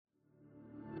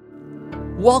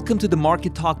Welcome to the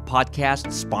Market Talk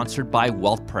podcast sponsored by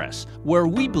WealthPress, where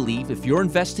we believe if you're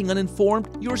investing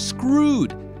uninformed, you're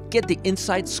screwed. Get the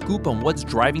inside scoop on what's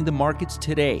driving the markets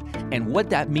today and what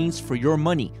that means for your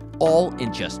money, all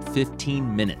in just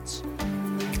 15 minutes.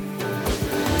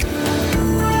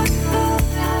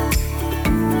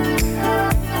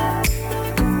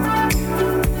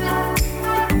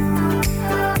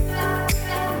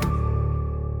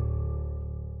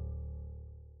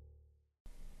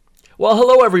 Well,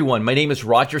 hello everyone. My name is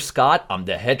Roger Scott. I'm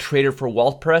the head trader for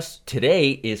WealthPress.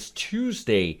 Today is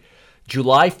Tuesday,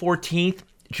 July 14th.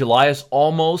 July is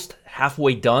almost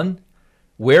halfway done.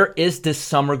 Where is this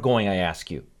summer going, I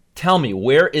ask you? Tell me,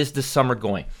 where is this summer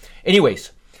going?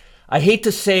 Anyways, I hate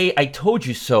to say I told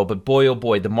you so, but boy, oh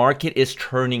boy, the market is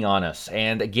turning on us.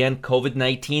 And again,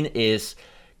 COVID-19 is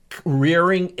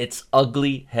rearing its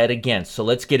ugly head again. So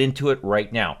let's get into it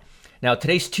right now. Now,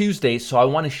 today's Tuesday, so I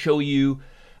want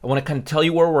to kind of tell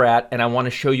you where we're at, and I want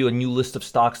to show you a new list of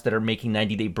stocks that are making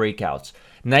 90-day breakouts.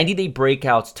 90-day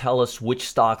breakouts tell us which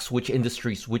stocks, which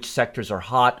industries, which sectors are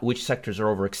hot, which sectors are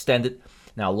overextended.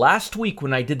 Now, last week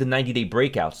when I did the 90-day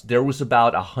breakouts, there was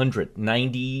about 100.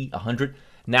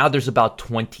 Now there's about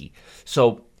 20.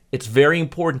 So it's very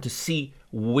important to see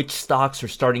which stocks are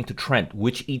starting to trend,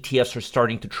 which ETFs are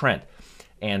starting to trend.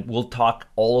 And we'll talk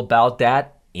all about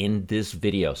that in this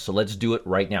video. So let's do it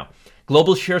right now.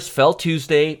 Global shares fell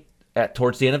Tuesday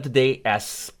towards the end of the day as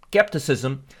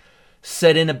skepticism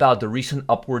set in about the recent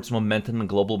upwards momentum in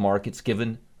global markets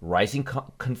given rising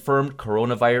confirmed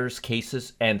coronavirus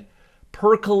cases and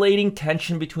percolating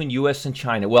tension between U.S. and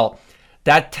China. Well,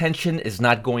 that tension is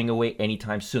not going away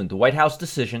anytime soon. The White House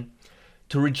decision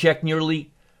to reject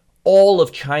nearly all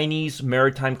of Chinese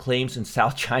maritime claims in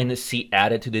South China Sea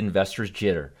added to the investors'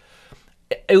 jitter.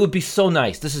 It would be so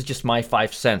nice. This is just my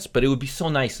 5 cents, but it would be so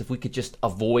nice if we could just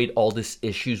avoid all these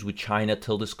issues with China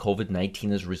till this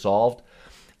COVID-19 is resolved.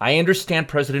 I understand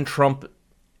President Trump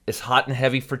is hot and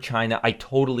heavy for China. I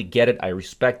totally get it. I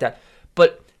respect that.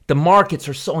 But the markets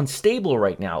are so unstable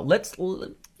right now. Let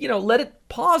it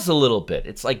pause a little bit.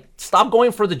 It's like, stop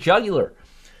going for the jugular.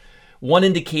 One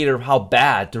indicator of how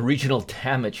bad the regional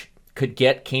damage could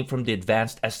get came from the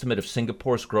advanced estimate of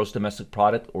Singapore's gross domestic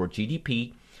product, or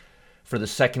GDP, for the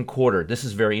second quarter. This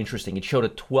is very interesting. It showed a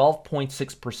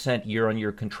 12.6%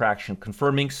 year-on-year contraction,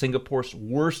 confirming Singapore's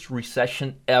worst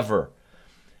recession ever.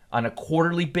 On a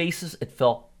quarterly basis, it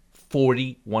fell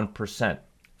 41%.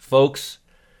 Folks,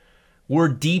 we're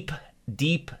deep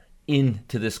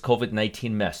into this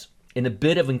COVID-19 mess. In a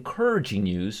bit of encouraging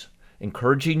news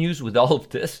with all of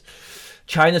this,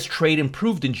 China's trade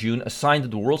improved in June, a sign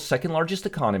that the world's second largest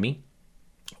economy,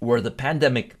 where the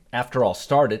pandemic, after all,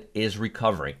 started, is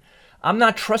recovering. I'm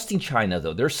not trusting China,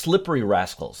 though. They're slippery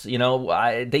rascals.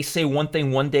 They say one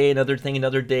thing one day, another thing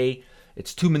another day.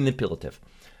 It's too manipulative.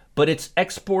 But its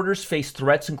exporters face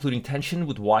threats, including tension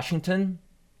with Washington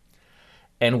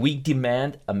and weak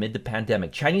demand amid the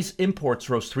pandemic. Chinese imports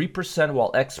rose 3%,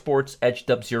 while exports edged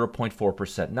up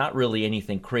 0.4%. Not really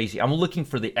anything crazy. I'm looking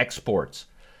for the exports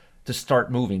to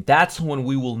start moving. That's when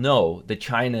we will know that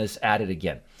China is at it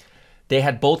again. They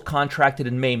had both contracted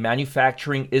in May.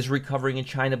 Manufacturing is recovering in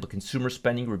China, but consumer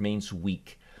spending remains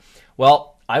weak.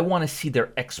 Well, I want to see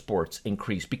their exports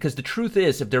increase, because the truth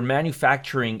is, if their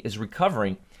manufacturing is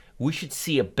recovering, we should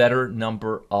see a better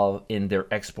number in their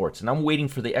exports. And I'm waiting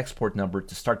for the export number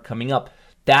to start coming up.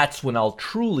 That's when I'll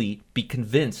truly be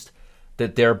convinced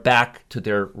that they're back to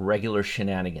their regular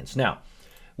shenanigans. Now,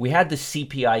 we had the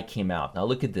CPI came out. Now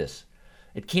look at this.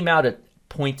 It came out at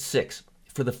 0.6.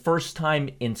 For the first time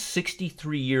in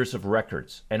 63 years of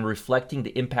records and reflecting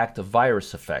the impact of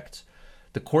virus effects,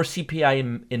 the core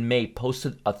CPI in May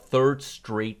posted a third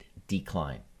straight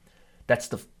decline. That's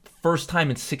the first time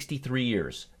in 63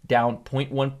 years, down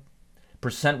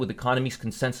 0.1%, with economy's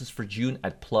consensus for June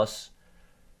at plus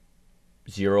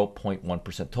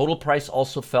 0.1%. Total price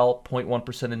also fell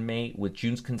 0.1% in May, with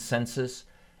June's consensus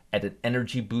at an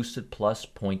energy-boosted plus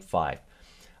 0.5%.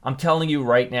 I'm telling you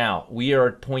right now, we are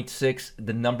at 0.6.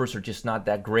 The numbers are just not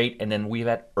that great. And then we've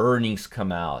had earnings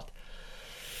come out.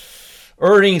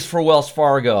 Earnings for Wells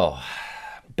Fargo.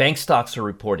 Bank stocks are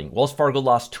reporting. Wells Fargo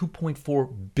lost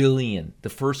 $2.4 billion, the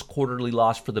first quarterly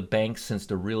loss for the bank since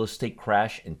the real estate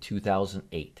crash in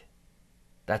 2008.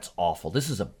 That's awful. This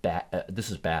is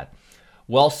bad.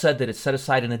 Wells said that it set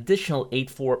aside an additional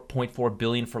 $8.4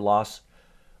 billion for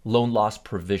loan loss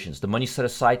provisions. The money set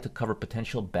aside to cover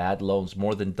potential bad loans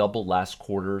more than double last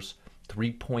quarter's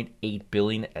 $3.8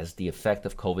 billion as the effect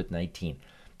of COVID-19.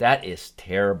 That is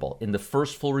terrible. In the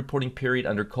first full reporting period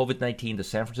under COVID-19, the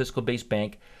San Francisco-based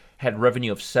bank had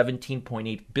revenue of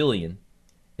 $17.8 billion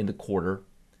in the quarter,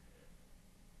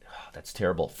 That's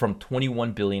terrible. From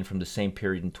 21 billion from the same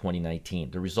period in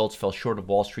 2019. The results fell short of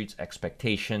Wall Street's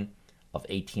expectation of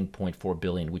 18.4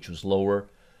 billion, which was lower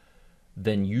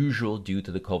than usual due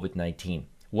to the COVID-19.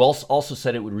 Wells also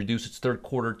said it would reduce its third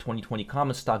quarter 2020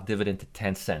 common stock dividend to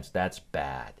 10 cents. That's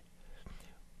bad.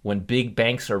 When big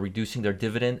banks are reducing their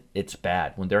dividend, it's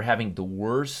bad. When they're having the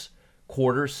worst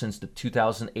quarter since the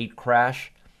 2008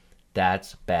 crash,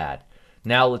 that's bad.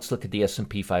 Now let's look at the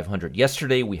S&P 500.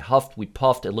 Yesterday we huffed, we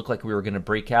puffed. It looked like we were going to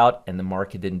break out and the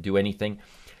market didn't do anything.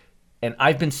 And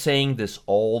I've been saying this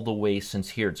all the way since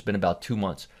here. It's been about 2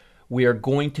 months. We are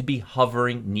going to be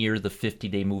hovering near the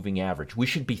 50-day moving average. We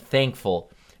should be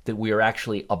thankful that we are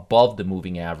actually above the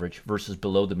moving average versus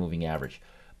below the moving average.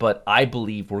 But I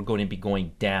believe we're going to be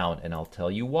going down, and I'll tell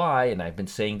you why, and I've been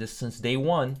saying this since day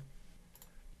one.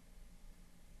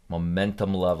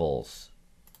 Momentum levels.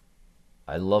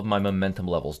 I love my momentum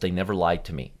levels. They never lied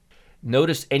to me.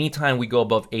 Notice anytime we go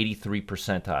above 83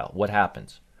 percentile, what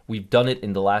happens? We've done it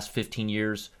in the last 15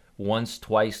 years, once,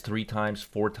 twice, 3 times,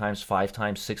 4 times, 5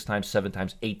 times, 6 times, 7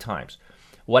 times, 8 times.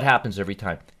 What happens every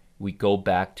time? We go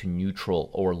back to neutral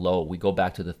or low. We go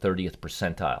back to the 30th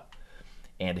percentile.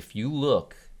 And if you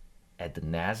look at the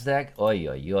NASDAQ, oy,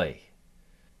 oy, oy.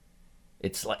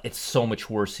 It's so much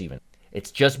worse even.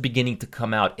 It's just beginning to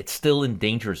come out. It's still in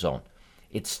danger zone.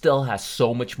 It still has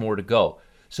so much more to go.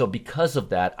 So because of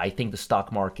that, I think the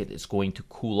stock market is going to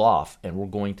cool off and we're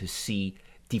going to see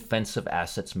defensive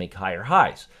assets make higher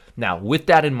highs. Now, with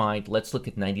that in mind, let's look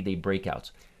at 90-day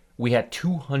breakouts. We had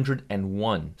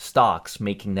 201 stocks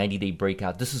making 90-day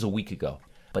breakout. This is a week ago.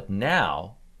 But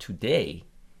now, today,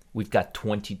 we've got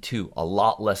 22. A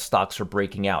lot less stocks are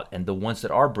breaking out. And the ones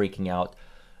that are breaking out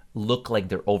look like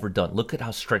they're overdone. Look at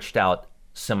how stretched out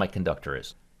semiconductor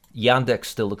is. Yandex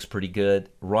still looks pretty good.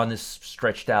 Run is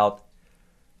stretched out.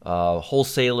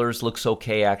 Wholesalers looks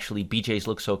okay, actually. BJ's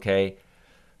looks okay.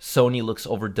 Sony looks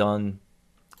overdone.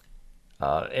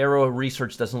 Arrow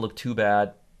Research doesn't look too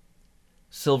bad.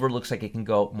 Silver looks like it can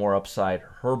go more upside.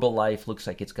 Herbalife looks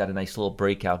like it's got a nice little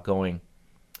breakout going.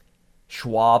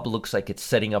 Schwab looks like it's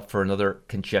setting up for another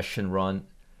congestion run.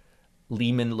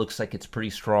 Lehman looks like it's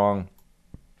pretty strong.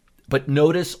 But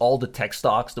notice all the tech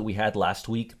stocks that we had last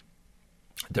week.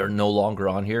 They're no longer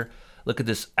on here. Look at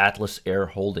this Atlas Air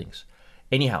Holdings.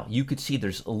 Anyhow, you could see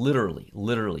there's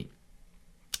literally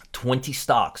 20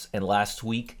 stocks. And last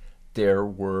week, there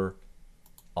were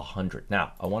 100.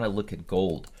 Now, I want to look at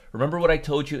gold. Remember what I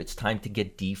told you? It's time to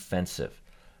get defensive.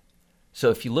 So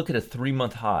if you look at a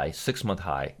 3-month high, 6-month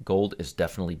high, gold is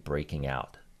definitely breaking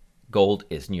out. Gold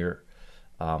is near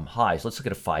highs. Let's look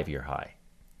at a 5-year high.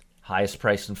 Highest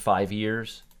price in 5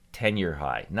 years, 10-year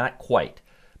high. Not quite,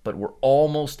 but we're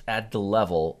almost at the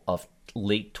level of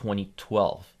late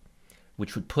 2012,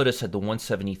 which would put us at the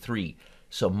 173.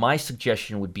 So my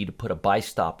suggestion would be to put a buy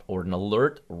stop or an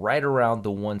alert right around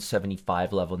the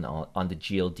 175 level on the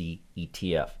GLD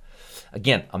ETF.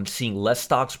 Again, I'm seeing less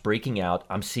stocks breaking out.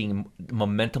 I'm seeing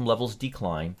momentum levels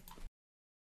decline.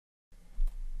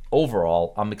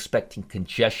 Overall, I'm expecting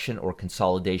congestion or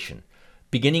consolidation.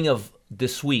 Beginning of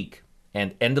this week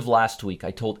and end of last week,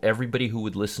 I told everybody who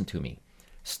would listen to me,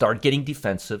 start getting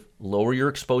defensive, lower your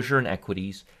exposure in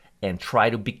equities, and try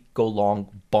to go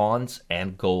long bonds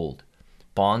and gold.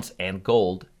 Bonds and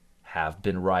gold have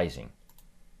been rising.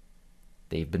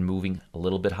 They've been moving a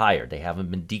little bit higher. They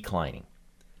haven't been declining.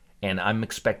 And I'm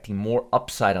expecting more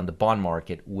upside on the bond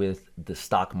market with the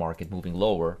stock market moving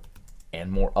lower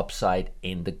and more upside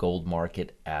in the gold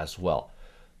market as well.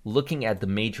 Looking at the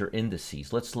major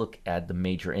indices, let's look at the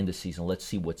major indices and let's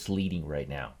see what's leading right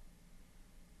now.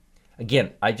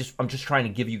 Again, I'm just trying to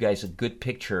give you guys a good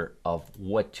picture of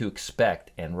what to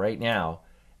expect. And right now,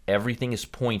 everything is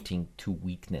pointing to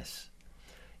weakness.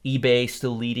 eBay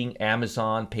still leading,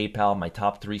 Amazon, PayPal, my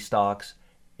top 3 stocks,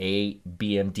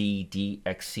 BMD,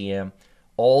 DXCM.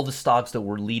 All the stocks that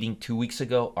were leading 2 weeks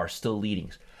ago are still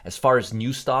leading. As far as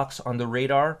new stocks on the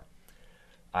radar,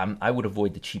 I would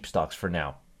avoid the cheap stocks for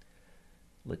now.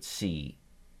 Let's see.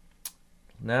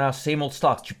 Now, same old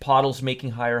stocks. Chipotle's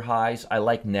making higher highs. I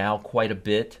like Now quite a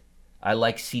bit. I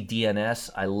like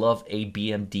CDNS. I love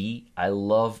ABMD. I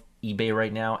love eBay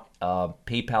right now.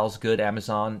 PayPal's good.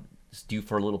 Amazon is due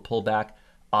for a little pullback.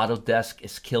 Autodesk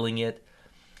is killing it.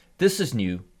 This is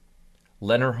new.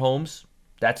 Lennar Homes,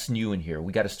 that's new in here.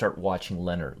 We got to start watching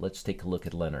Lennar. Let's take a look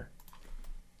at Lennar.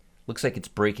 Looks like it's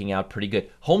breaking out pretty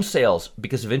good. Home sales,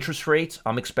 because of interest rates,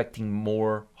 I'm expecting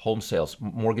more home sales.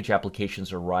 Mortgage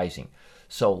applications are rising.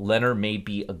 So Lennar may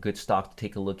be a good stock to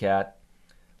take a look at.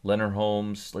 Lennar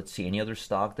Homes, let's see, any other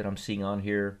stock that I'm seeing on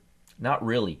here? Not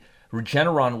really.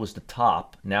 Regeneron was the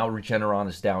top. Now Regeneron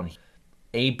is down.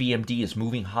 ABMD is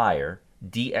moving higher.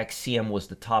 DXCM was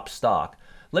the top stock.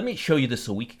 Let me show you this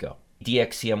a week ago.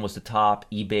 DXCM was the top,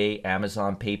 eBay,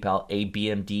 Amazon, PayPal,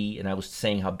 ABMD, and I was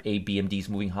saying how ABMD is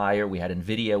moving higher. We had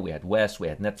Nvidia, we had West, we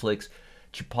had Netflix,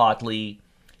 Chipotle,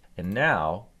 and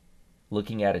now,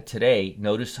 looking at it today,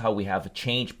 notice how we have a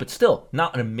change, but still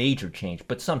not a major change,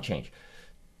 but some change.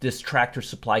 This Tractor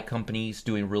Supply Company is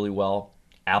doing really well.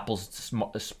 Apple's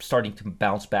starting to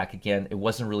bounce back again. It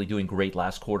wasn't really doing great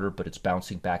last quarter, but it's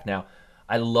bouncing back now.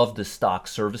 I love the stock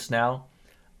ServiceNow.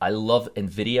 I love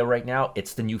Nvidia right now.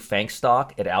 It's the new FANG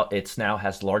stock. It's now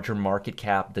has larger market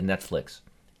cap than Netflix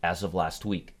as of last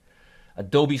week.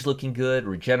 Adobe's looking good.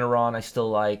 Regeneron I still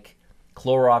like.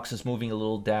 Clorox is moving a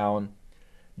little down.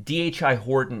 DHI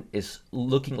Horton is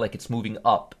looking like it's moving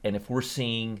up. And if we're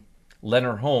seeing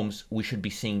Leonard Holmes, we should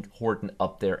be seeing Horton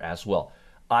up there as well.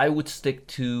 I would stick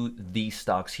to these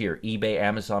stocks here. eBay,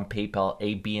 Amazon, PayPal,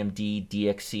 ABMD,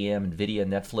 DXCM, Nvidia,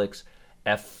 Netflix.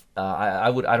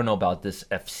 I don't know about this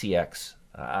FCX.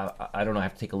 I don't know. I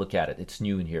have to take a look at it. It's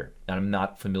new in here, and I'm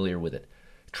not familiar with it.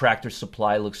 Tractor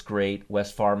Supply looks great.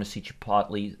 West Pharmacy,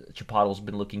 Chipotle's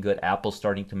been looking good. Apple's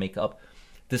starting to make up.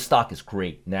 This stock is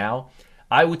great. Now,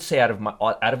 I would say out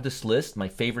of this list, my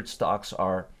favorite stocks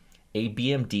are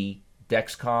ABMD,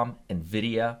 Dexcom,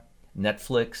 Nvidia,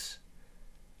 Netflix,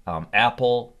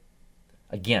 Apple.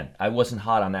 Again, I wasn't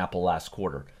hot on Apple last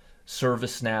quarter.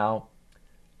 ServiceNow,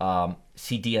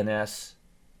 CDNS,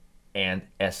 and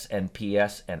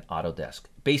SNPS, and Autodesk.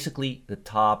 Basically, the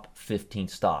top 15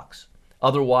 stocks.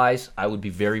 Otherwise, I would be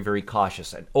very, very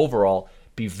cautious. And overall,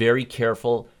 be very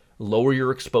careful, lower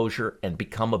your exposure, and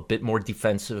become a bit more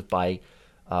defensive by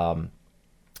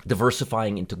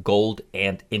diversifying into gold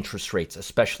and interest rates,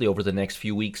 especially over the next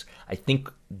few weeks. I think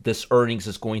this earnings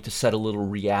is going to set a little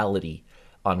reality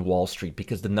on Wall Street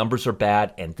because the numbers are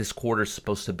bad, and this quarter is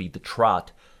supposed to be the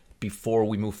trot before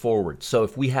we move forward. So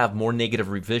if we have more negative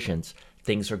revisions,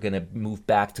 things are going to move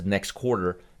back to the next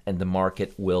quarter, and the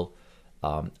market will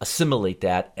assimilate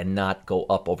that and not go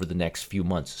up over the next few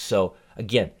months. So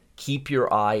again, keep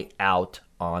your eye out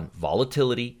on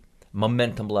volatility,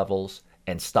 momentum levels,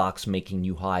 and stocks making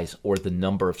new highs, or the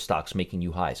number of stocks making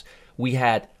new highs. We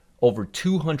had over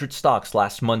 200 stocks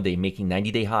last Monday making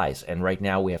 90-day highs, and right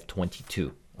now we have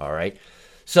 22. All right.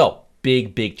 So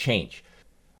big change.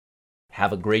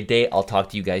 Have a great day. I'll talk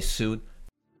to you guys soon.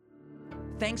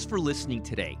 Thanks for listening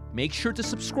today. Make sure to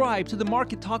subscribe to the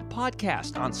Market Talk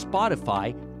podcast on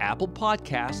Spotify, Apple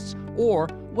Podcasts, or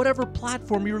whatever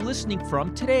platform you're listening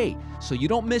from today, so you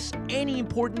don't miss any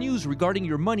important news regarding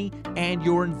your money and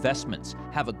your investments.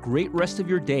 Have a great rest of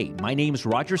your day. My name is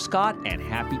Roger Scott, and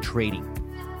happy trading.